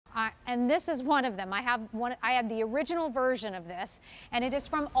And this is one of them. I have the original version of this, and it is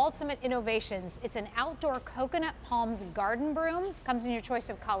from Ultimate Innovations. It's an outdoor coconut palms garden broom. Comes in your choice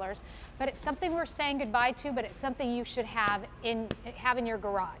of colors, but it's something we're saying goodbye to, but it's something you should have in your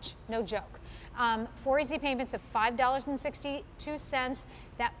garage. No joke. 4 easy payments of $5.62.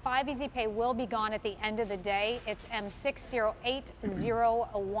 That 5 easy pay will be gone at the end of the day. It's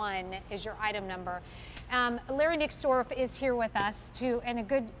M60801 is your item number. Larry Nixdorf is here with us and a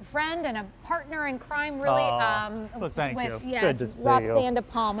good friend and a partner in crime, really. Well, thank you. Yes, good to see Roxanne you. De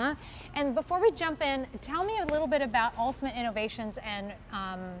Palma. And before we jump in, tell me a little bit about Ultimate Innovations and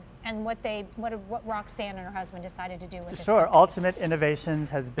what Roxanne and her husband decided to do with this. Sure. Ultimate Innovations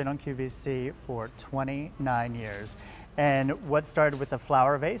has been on QVC for 29 years. And what started with a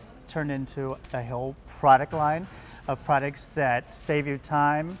flower vase turned into a whole product line of products that save you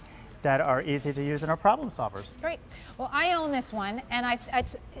time, that are easy to use, and are problem solvers. Great. Well, I own this one, and I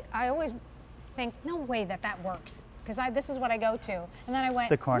always think, no way that works, because this is what I go to. And then I went,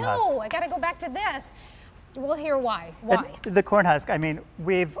 the corn husk. No, I got to go back to this. We'll hear why. Why? The corn husk, I mean,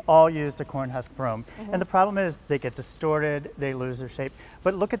 we've all used a corn husk broom. And the problem is they get distorted, they lose their shape.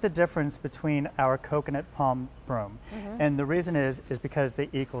 But look at the difference between our coconut palm broom. And the reason is because the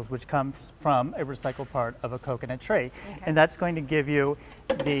equals, which comes from a recycled part of a coconut tree. And that's going to give you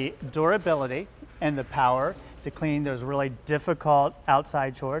the durability and the power to clean those really difficult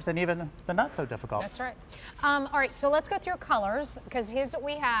outside chores and even the not so difficult. That's right. All right, so let's go through colors, because here's what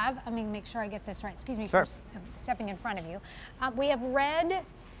we have. Let me make sure I get this right. Excuse me for stepping in front of you. We have red,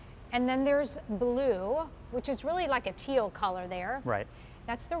 and then there's blue, which is really like a teal color there. Right.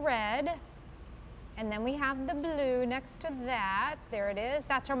 That's the red. And then we have the blue next to that. There it is.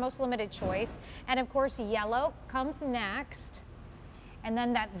 That's our most limited choice. And of course, yellow comes next. And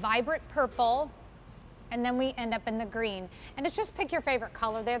then that vibrant purple. And then we end up in the green. And it's just pick your favorite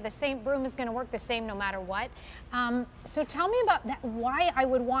color there. The same broom is gonna work the same no matter what. So tell me about that, why I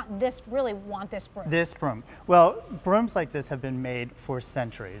would really want this broom. This broom. Well, brooms like this have been made for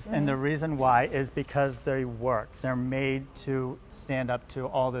centuries. And the reason why is because they work. They're made to stand up to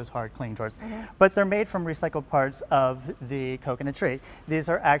all those hard clean chores. But they're made from recycled parts of the coconut tree. These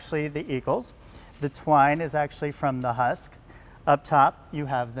are actually the equals. The twine is actually from the husk. Up top, you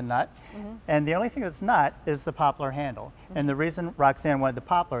have the nut, and the only thing that's not is the poplar handle. And the reason Roxanne wanted the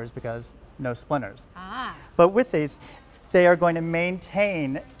poplar is because no splinters. But with these, they are going to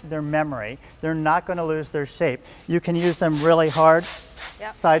maintain their memory. They're not going to lose their shape. You can use them really hard,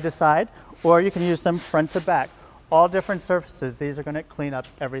 side to side, or you can use them front to back. All different surfaces. These are going to clean up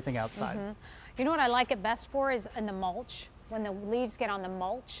everything outside. You know what I like it best for is in the mulch, when the leaves get on the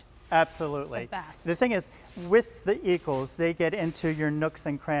mulch. Absolutely. It's the best. The thing is, with the equals, they get into your nooks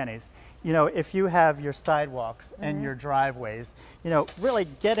and crannies. You know, if you have your sidewalks and your driveways, you know, really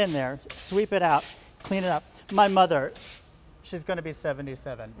get in there, sweep it out, clean it up. My mother, she's going to be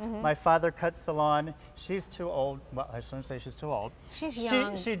 77. My father cuts the lawn. She's too old. Well, I shouldn't say she's too old. She's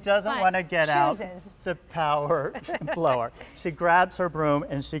young. She doesn't want to get out the power blower. She grabs her broom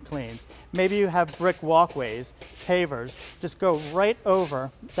and she cleans. Maybe you have brick walkways, pavers. Just go right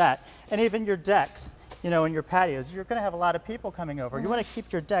over that. And even your decks, you know, in your patios, you're going to have a lot of people coming over. You want to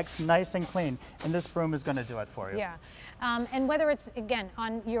keep your decks nice and clean, and this broom is going to do it for you. Yeah. And whether it's, again,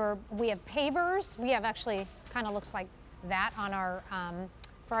 we have pavers. We have actually kind of looks like that on our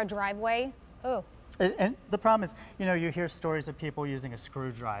for our driveway. Oh. And the problem is, you know, you hear stories of people using a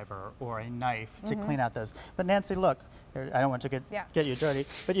screwdriver or a knife to clean out those. But Nancy, look, I don't want to get you dirty,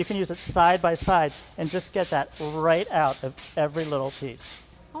 but you can use it side by side and just get that right out of every little piece.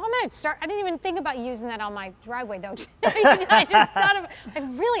 Oh, I'm gonna start. I didn't even think about using that on my driveway, though. I just thought of,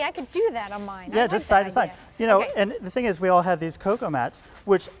 like, really, I could do that on mine. Yeah, just side to side. You know, and the thing is, we all have these cocoa mats,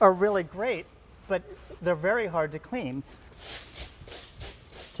 which are really great, but they're very hard to clean.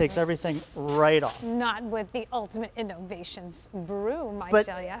 Takes everything right off. Not with the Ultimate Innovations broom, I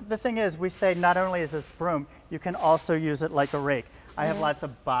tell you. The thing is, we say not only is this broom, you can also use it like a rake. I have lots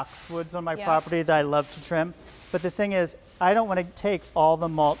of boxwoods on my property that I love to trim. But the thing is, I don't want to take all the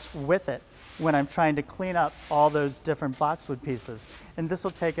mulch with it when I'm trying to clean up all those different boxwood pieces. And this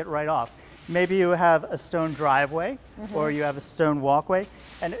will take it right off. Maybe you have a stone driveway or you have a stone walkway.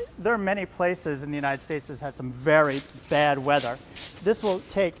 And there are many places in the United States that had some very bad weather. This will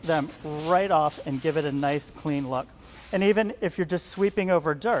take them right off and give it a nice clean look. And even if you're just sweeping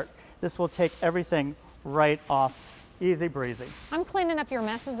over dirt, this will take everything right off. Easy breezy. I'm cleaning up your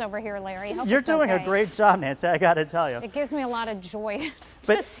messes over here, Larry. Hope You're doing a great job, Nancy, I got to tell you. It gives me a lot of joy.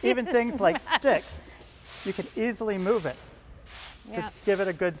 But even things like sticks, you can easily move it. Just give it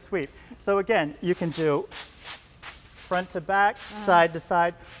a good sweep. So again, you can do front to back, side to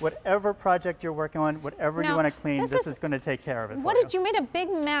side, whatever project you're working on, whatever you want to clean, this is going to take care of it for you made a big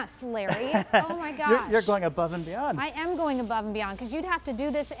mess, Larry. Oh my gosh. You're going above and beyond. I am going above and beyond because you'd have to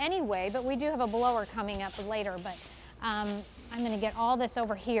do this anyway, but we do have a blower coming up later. But I'm going to get all this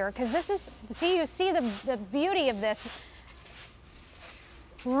over here because this is, you see the beauty of this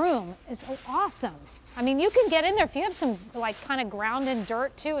room is awesome. I mean, you can get in there if you have some like kind of ground in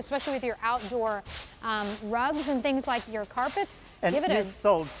dirt too, especially with your outdoor rugs and things like your carpets. And give it you've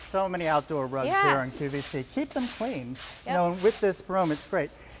sold so many outdoor rugs here on QVC. Keep them clean. Yep. You know, and with this broom, it's great.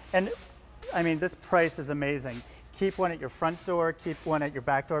 And I mean, this price is amazing. Keep one at your front door, keep one at your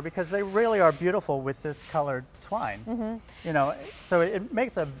back door, because they really are beautiful with this colored twine. You know, so it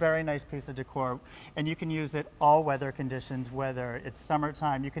makes a very nice piece of decor, and you can use it all weather conditions, whether it's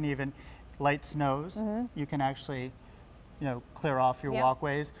summertime, you can even light snows, you can actually, you know, clear off your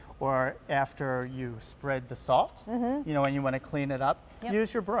walkways, or after you spread the salt, you know, when you want to clean it up,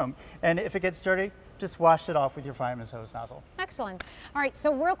 use your broom. And if it gets dirty, just wash it off with your fireman's hose nozzle. Excellent. All right,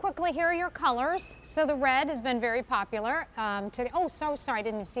 so real quickly, here are your colors. So the red has been very popular today. Oh, so sorry, I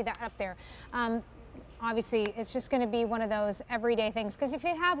didn't even see that up there. Obviously, it's just going to be one of those everyday things, because if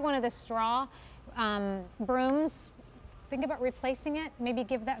you have one of the straw brooms, think about replacing it. Maybe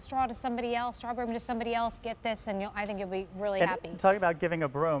give that straw to somebody else, straw broom to somebody else, get this, and I think you'll be really happy. Talking about giving a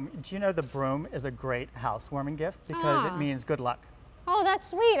broom, do you know the broom is a great housewarming gift because it means good luck? Oh, that's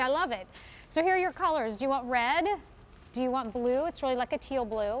sweet. I love it. So here are your colors. Do you want red? Do you want blue? It's really like a teal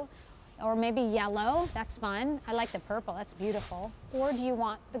blue. Or maybe yellow. That's fun. I like the purple. That's beautiful. Or do you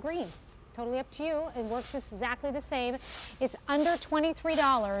want the green? Totally up to you. It works exactly the same. It's under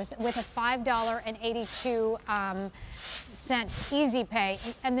 $23 with a $5.82 easy pay.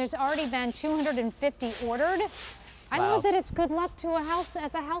 And there's already been 250 ordered. I love that it's good luck to a house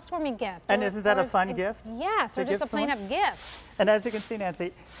as a housewarming gift. And isn't that a fun gift? Yes, or just a plain up gift. And as you can see,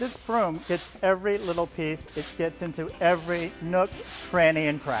 Nancy, this broom gets every little piece. It gets into every nook, cranny,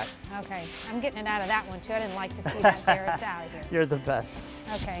 and crack. Okay, I'm getting it out of that one too. I didn't like to see that there. It's out of here. You're the best.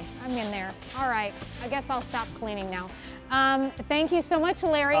 Okay, I'm in there. All right, I guess I'll stop cleaning now. Thank you so much,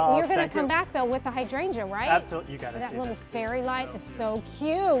 Larry. You're going to come back though with the hydrangea, right? Absolutely, you got to see that little fairy light is so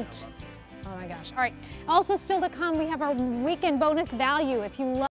cute. Oh my gosh. All right. Also still to come, we have our weekend bonus value. If you love